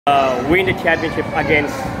Win the championship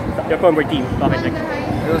against your former team?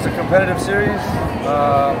 It was a competitive series.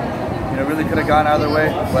 Really could have gone either way,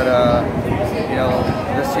 but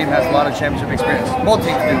this team has a lot of championship experience. Both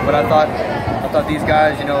teams do, but I thought these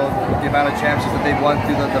guys, the amount of championships that they've won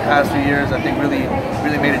through the past few years, I think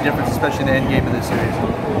really made a difference, especially in the end game of this series.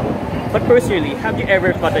 But personally, have you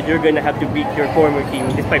ever thought that you're gonna have to beat your former team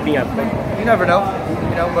despite being up? You never know,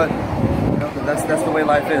 but that's the way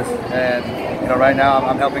life is. And right now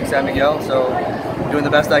I'm helping San Miguel, so doing the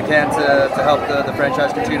best I can to help the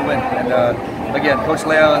franchise continue to win. And again, Coach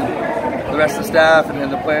Leo and the rest of the staff and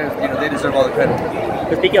the players, they deserve all the credit.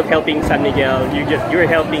 So speaking of helping San Miguel, you're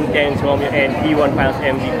helping Terrence Romeo and he1 Finals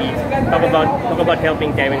MVP. Talk about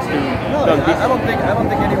helping Terrence to. No, I don't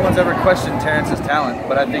think anyone's ever questioned Terrence's talent,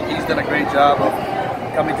 but I think he's done a great job of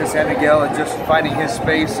coming to San Miguel and just finding his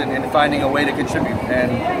space and finding a way to contribute.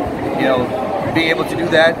 And being able to do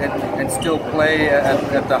that and still play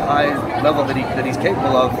at the high level that he's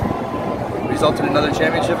capable of resulted in another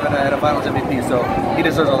championship and a Finals MVP. So he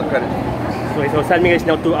deserves all the credit. So San Miguel is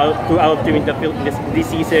now two out of 2 in the field this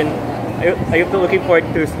season. Are you looking forward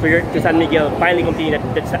to San Miguel finally completing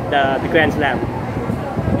the Grand Slam?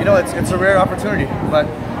 It's a rare opportunity, but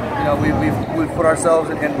we've put ourselves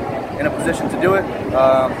in a position to do it.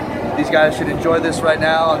 These guys should enjoy this right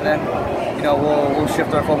now, and then we'll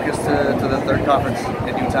shift our focus to the third conference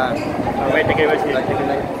in due time. All right, thank you very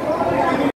much.